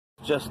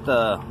just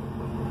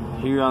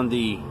here on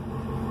the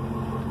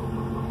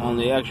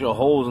actual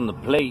holes in the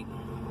plate,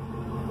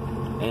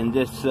 and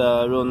this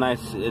real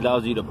nice. It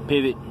allows you to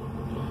pivot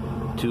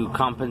to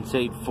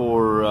compensate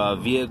for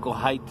vehicle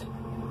height.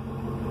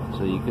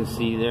 So you can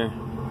see there,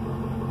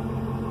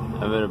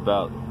 have it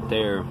about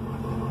there,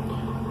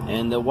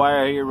 and the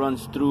wire here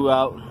runs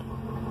throughout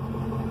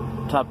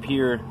top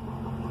here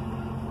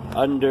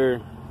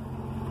under.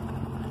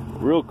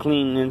 Real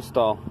clean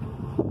install.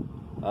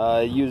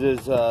 It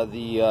uses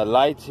the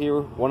lights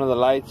here, one of the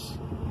lights,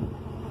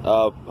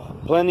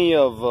 plenty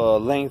of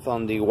length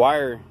on the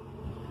wire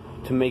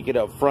to make it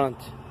up front.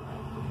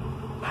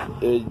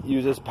 It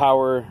uses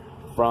power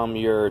from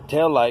your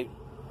tail light,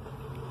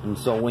 and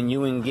so when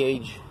you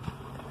engage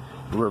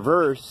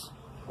reverse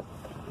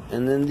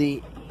and then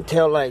the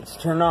tail lights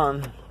turn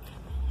on,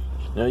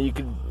 you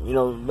could,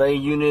 my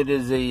unit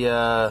is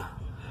a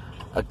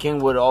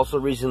Kenwood, also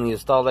recently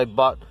installed. I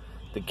bought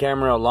the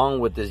camera along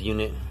with this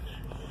unit,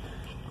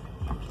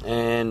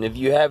 and if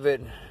you have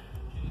it,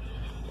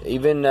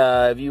 even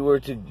if you were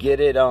to get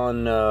it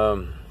on,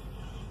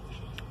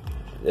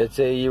 let's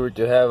say you were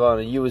to have on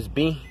a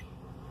USB,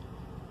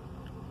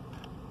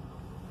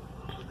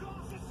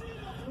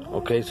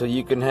 okay, so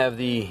you can have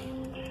the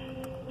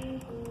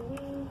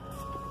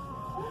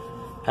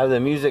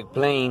music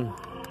playing,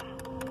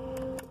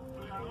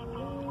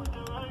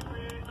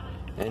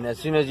 and as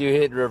soon as you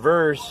hit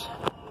reverse,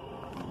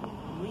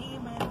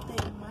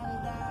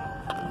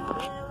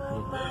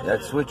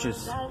 that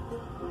switches.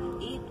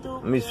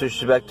 Let me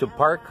switch back to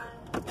park.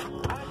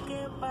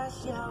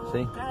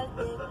 See?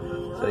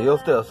 So you'll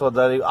still, so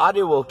the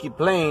audio will keep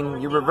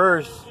playing. You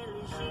reverse.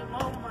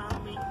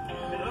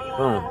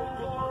 Boom.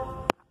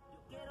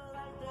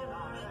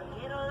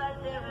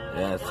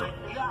 Yeah, so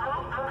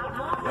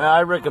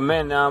I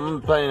recommend.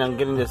 I'm planning on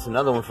getting this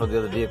another one for the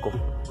other vehicle.